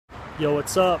Yo,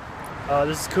 what's up?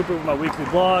 This is Cooper with my weekly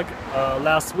vlog.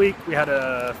 Last week we had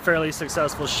a fairly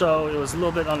successful show. It was a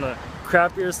little bit on the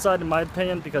crappier side in my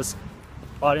opinion because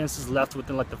audiences left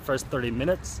within like the first 30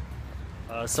 minutes.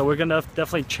 So we're gonna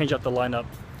definitely change up the lineup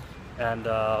and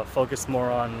focus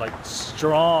more on like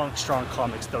strong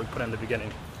comics that we put in the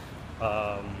beginning.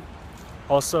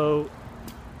 Also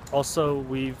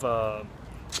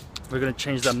we're gonna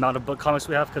change the amount of book comics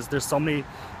we have because there's so many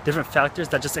different factors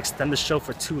that just extend the show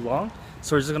for too long.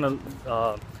 So we're just gonna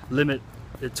limit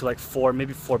it to like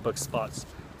maybe four book spots.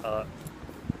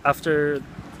 After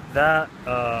that,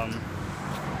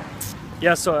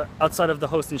 yeah. So outside of the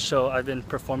hosting show, I've been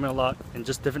performing a lot in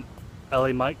just different LA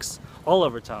mics all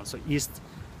over town. So east,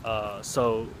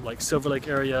 so like Silver Lake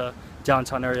area,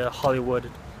 downtown area,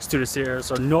 Hollywood, Studio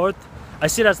Series, or north. I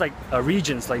see it as like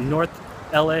regions, like north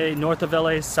LA, north of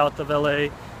LA, south of LA,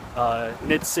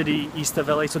 mid city, east of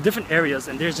LA. So different areas,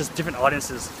 and there's just different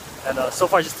audiences. And so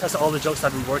far, I just tested all the jokes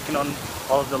I've been working on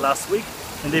all of the last week,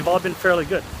 and they've all been fairly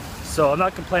good. So I'm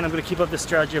not complaining. I'm going to keep up this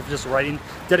strategy of just writing,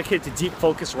 dedicated to deep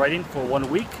focus writing for 1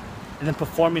 week, and then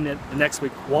performing it the next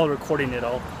week while recording it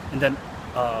all, and then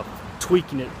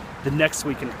tweaking it the next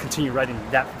week and continue writing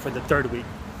that for the third week.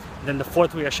 And then the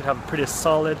fourth week, I should have a pretty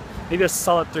solid, maybe a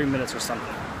solid 3 minutes or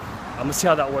something. I'm gonna see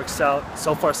how that works out.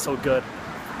 So far, so good.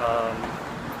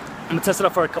 I'm gonna test it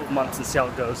out for a couple months and see how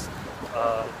it goes.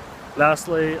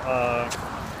 Lastly,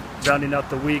 rounding out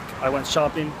the week, I went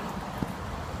shopping.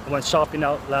 I went shopping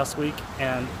out last week,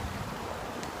 and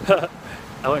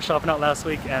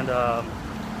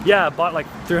yeah, I bought like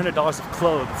 $300 of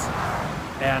clothes,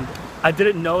 and I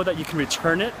didn't know that you can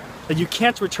return it. That you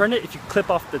can't return it if you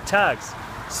clip off the tags.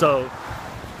 So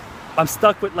I'm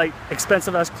stuck with like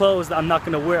expensive ass clothes that I'm not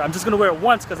gonna wear. I'm just gonna wear it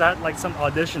once because I had like some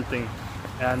audition thing,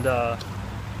 and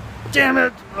damn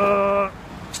it.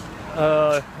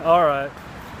 All right.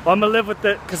 Well, I'm gonna live with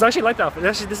it because I actually like the outfit.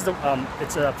 Actually, this is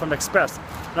it's from Express.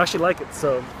 I actually like it,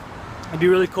 so it'd be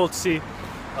really cool to see,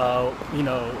 you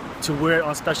know, to wear it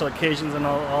on special occasions and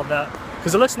all that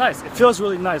because it looks nice. It feels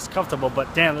really nice, comfortable.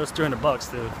 But damn, those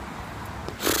 $300, dude.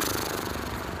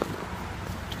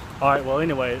 All right, well,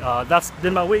 anyway, that's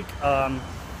been my week. I'm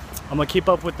gonna keep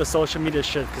up with the social media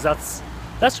shit because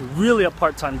that's really a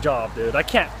part-time job, dude. I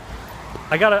can't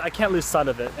lose sight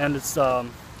of it, and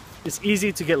it's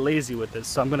easy to get lazy with it.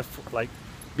 So I'm gonna like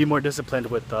be more disciplined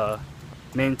with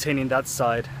maintaining that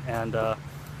side, and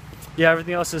yeah,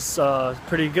 everything else is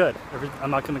pretty good. I'm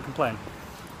not gonna complain.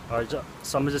 All right, so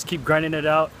I'm gonna just keep grinding it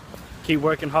out, keep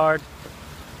working hard,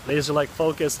 laser-like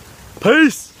focus.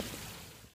 Peace.